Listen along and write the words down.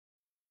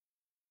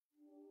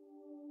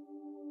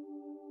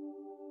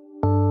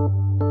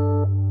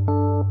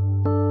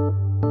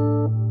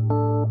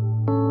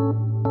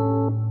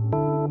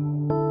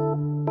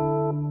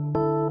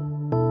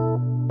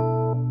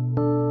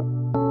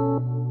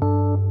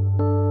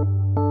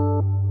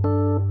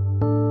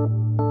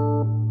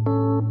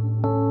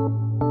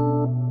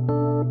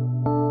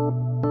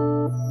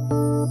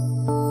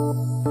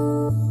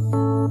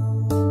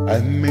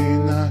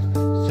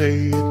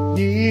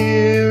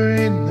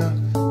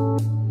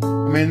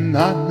may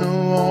not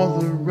know all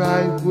the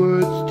right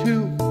words to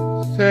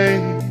say.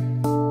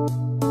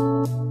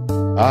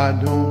 I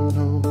don't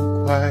know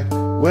quite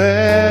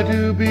where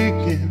to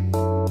begin.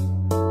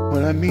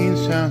 What I mean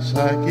sounds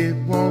like it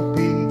won't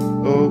be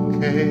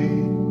okay.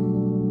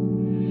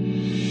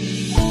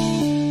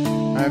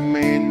 I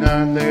may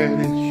not let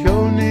it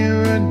show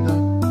near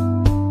enough.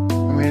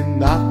 I may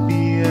not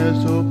be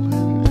as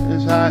open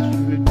as I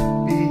should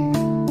be.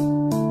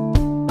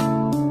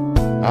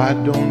 I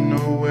don't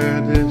know where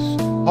this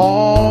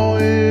all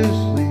is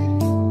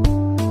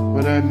leading.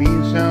 What I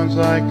mean sounds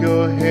like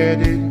you're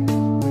headed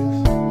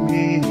with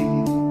me.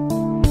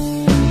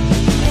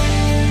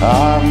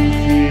 I'm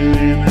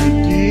feeling a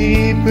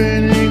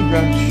deepening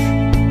rush,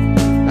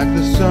 like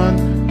the sun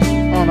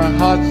on a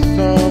hot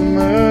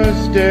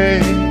summer's day.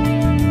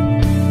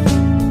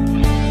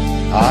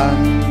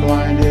 I'm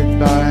blinded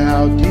by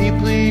how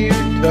deeply you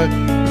touch.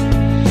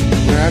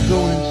 Where I go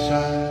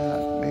inside, I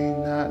may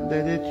not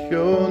let it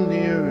show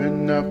near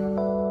enough.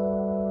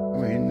 I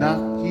may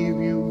not give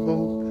you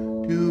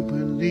hope to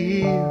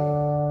believe.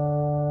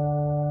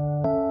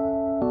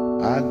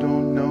 I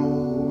don't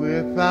know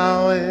if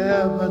I'll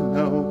ever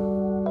know,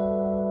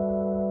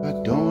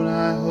 but don't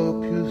I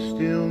hope you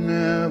still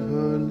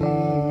never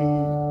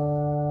leave.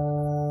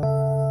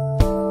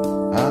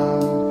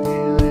 I'm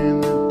feeling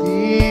the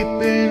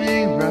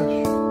deepening rush,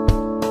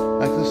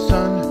 like the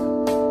sun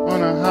on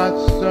a hot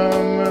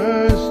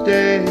summer's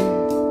day.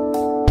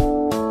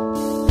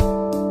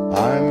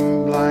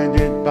 I'm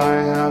blinded by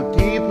how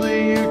deeply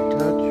you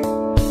touch.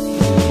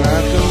 Where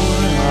I go,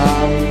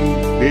 I'm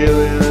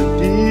feeling a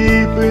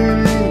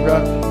deepening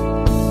rush,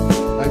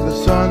 like the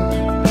sun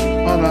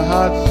on a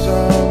hot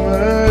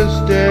summer's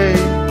day.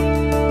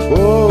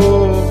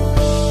 Oh,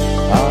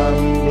 I'm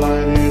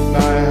blinded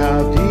by how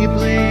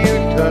deeply you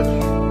touch.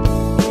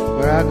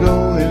 Where I go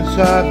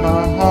inside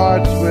my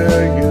heart's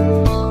where you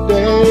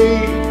stay.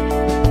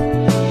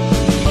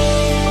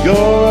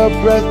 You're a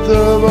breath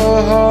of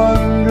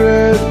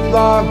 100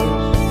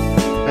 flowers,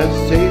 as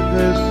safe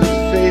as the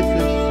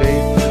safest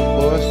safe,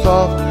 or a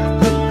soft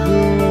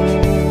cocoon,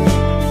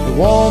 the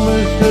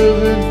warmest of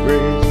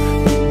embrace.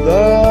 The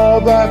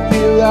love I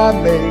feel I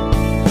make,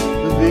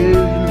 the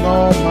vision,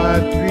 all my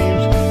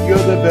dreams.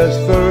 You're the best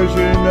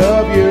version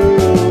of you.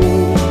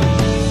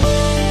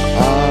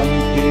 I'm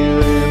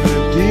feeling the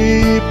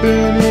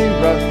deepening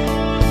rush,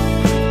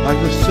 like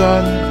the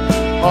sun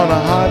on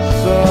a hot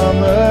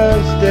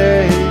summer's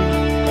day.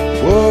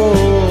 Whoa,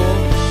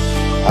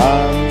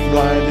 I'm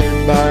blinded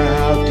by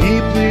how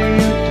deeply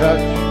you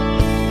touch.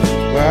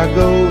 Where I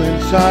go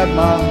inside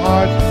my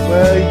heart,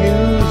 where you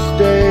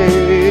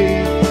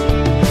stay.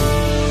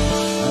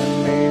 I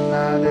may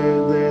not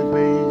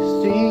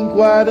have seen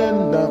quite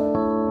enough.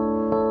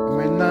 I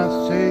may not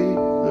say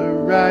the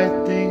right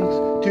things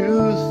to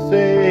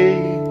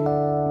say.